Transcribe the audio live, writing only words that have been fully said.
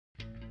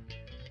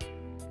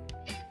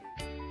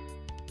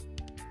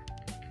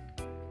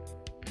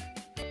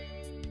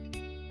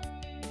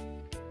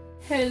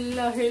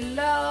Hello,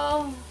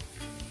 hello,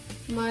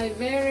 my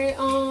very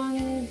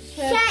own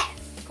chef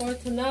for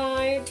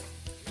tonight,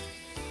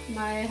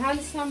 my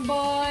handsome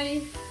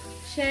boy,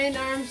 Shane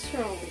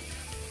Armstrong.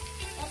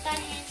 Not that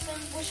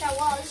handsome, wish I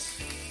was.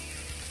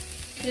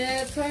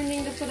 Yeah,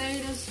 turning the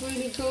potatoes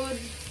really good.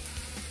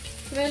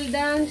 Well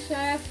done,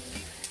 chef.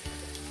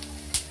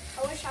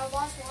 I wish I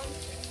was one.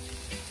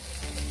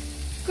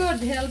 Good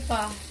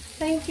helper.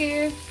 Thank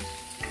you.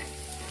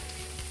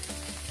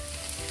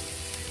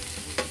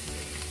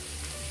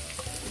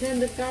 Then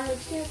the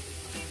carrots, chef.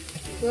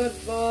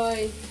 Good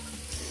boy.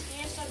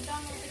 Yes, I'm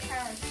done with the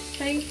carrots.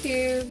 Thank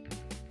you.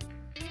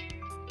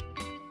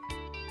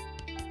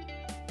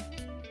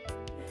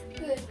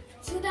 Good.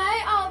 Today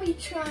I'll be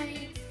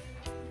trying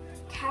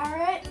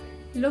carrot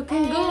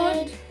Looking good.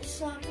 and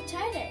some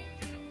potato.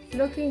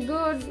 Looking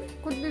good.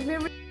 Could be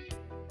very.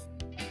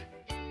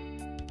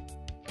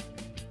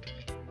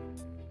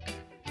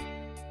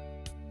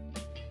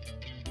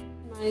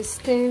 My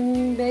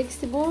steamed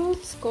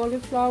vegetables,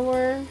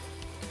 cauliflower,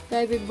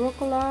 baby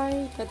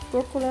broccoli, cut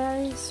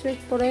broccoli, sweet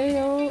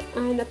potato,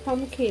 and a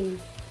pumpkin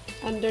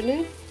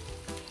underneath.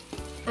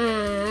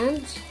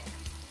 And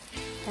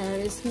here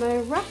is my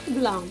rock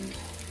blum.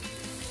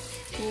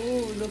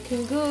 Oh,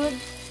 looking good.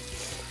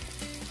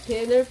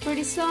 Dinner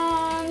pretty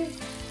soon.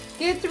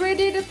 Get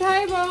ready the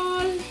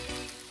table.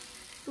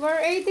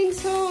 We're eating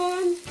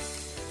soon.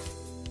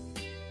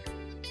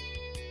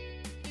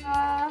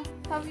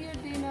 Have your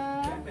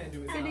dinner.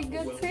 Pretty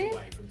good, Sid?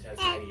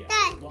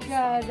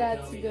 Yeah,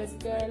 that's good,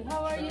 girl.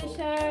 How are you,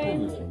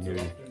 Shine?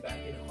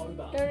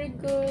 Very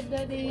good,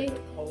 Daddy.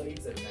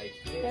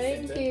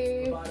 Thank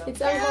you.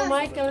 It's Uncle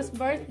Michael's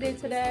birthday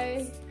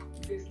today.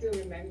 You still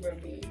remember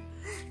me.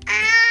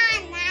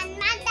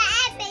 Not the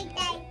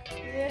everything.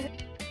 Yeah.